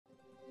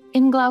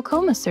In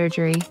glaucoma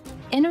surgery,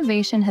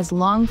 innovation has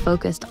long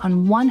focused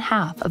on one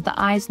half of the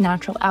eye's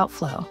natural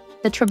outflow,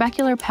 the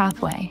trabecular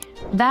pathway.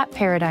 That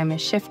paradigm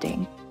is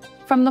shifting.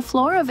 From the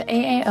floor of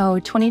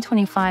AAO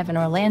 2025 in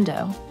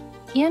Orlando,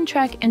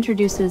 Iantrek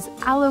introduces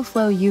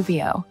AlloFlo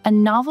Uveo, a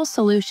novel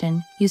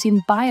solution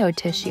using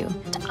biotissue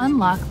to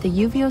unlock the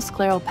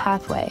uveoscleral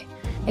pathway,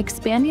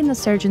 expanding the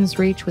surgeon's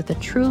reach with a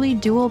truly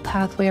dual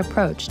pathway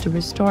approach to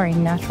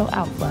restoring natural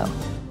outflow.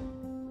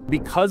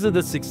 Because of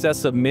the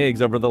success of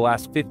MIGS over the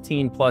last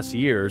 15+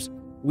 years,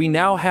 we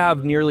now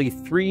have nearly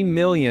 3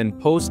 million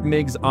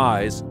post-MIGS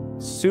eyes,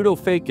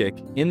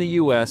 pseudophakic, in the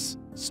US,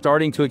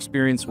 starting to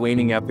experience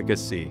waning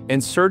efficacy.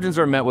 And surgeons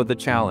are met with a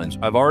challenge.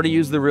 I've already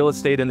used the real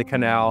estate in the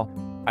canal.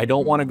 I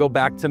don't want to go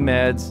back to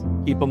meds,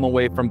 keep them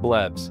away from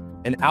blebs.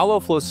 And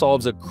AlloFlo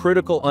solves a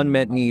critical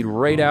unmet need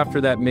right after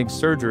that MIGS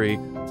surgery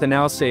to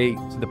now say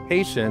to the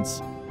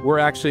patients, we're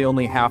actually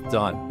only half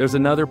done. There's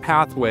another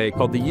pathway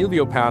called the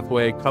Uveo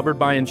pathway, covered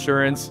by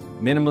insurance,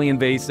 minimally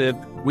invasive.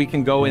 We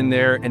can go in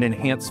there and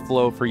enhance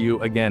flow for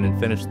you again and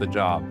finish the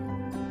job.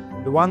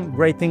 The one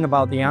great thing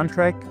about the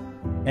Iantrek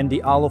and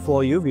the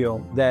AlloFlo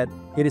Uveo that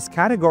it is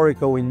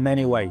categorical in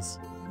many ways.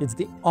 It's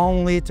the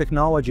only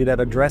technology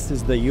that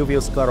addresses the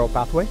uveoscleral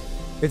pathway.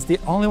 It's the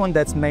only one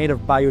that's made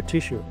of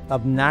biotissue,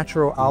 of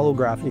natural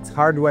allograft. It's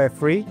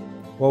hardware-free,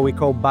 what we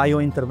call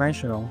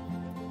biointerventional.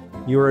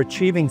 You're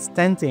achieving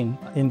stenting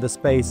in the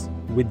space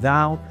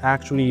without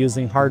actually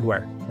using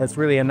hardware. That's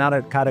really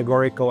another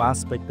categorical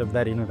aspect of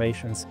that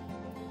innovations.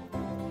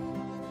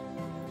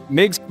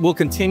 MIGS will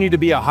continue to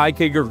be a high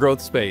CAGR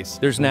growth space.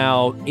 There's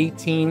now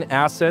 18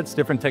 assets,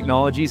 different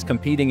technologies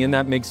competing in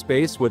that MIGS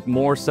space with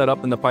more set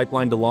up in the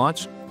pipeline to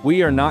launch.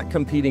 We are not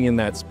competing in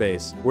that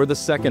space. We're the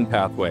second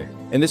pathway.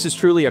 And this is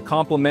truly a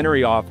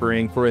complementary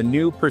offering for a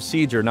new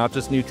procedure, not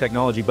just new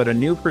technology, but a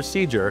new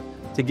procedure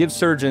to give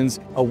surgeons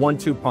a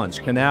 1-2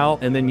 punch, canal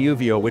and then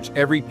Uveo, which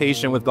every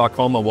patient with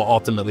glaucoma will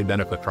ultimately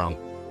benefit from.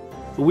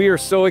 We are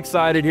so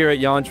excited here at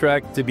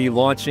Iantrek to be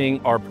launching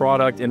our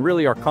product and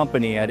really our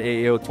company at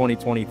AAO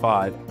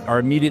 2025. Our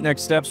immediate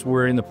next steps,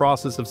 we're in the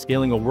process of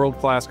scaling a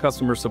world-class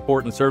customer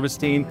support and service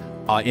team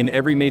in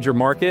every major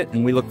market,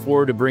 and we look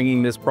forward to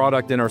bringing this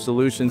product and our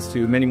solutions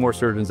to many more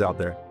surgeons out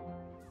there.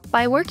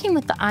 By working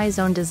with the eye's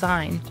own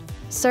design,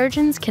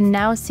 surgeons can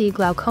now see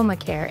glaucoma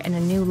care in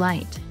a new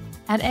light.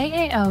 At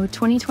AAO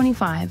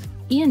 2025,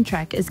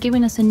 Iantrek is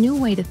giving us a new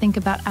way to think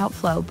about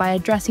outflow by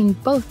addressing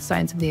both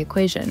sides of the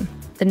equation.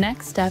 The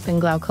next step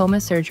in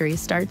glaucoma surgery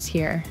starts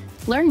here.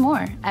 Learn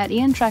more at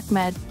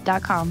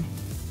iantrekmed.com.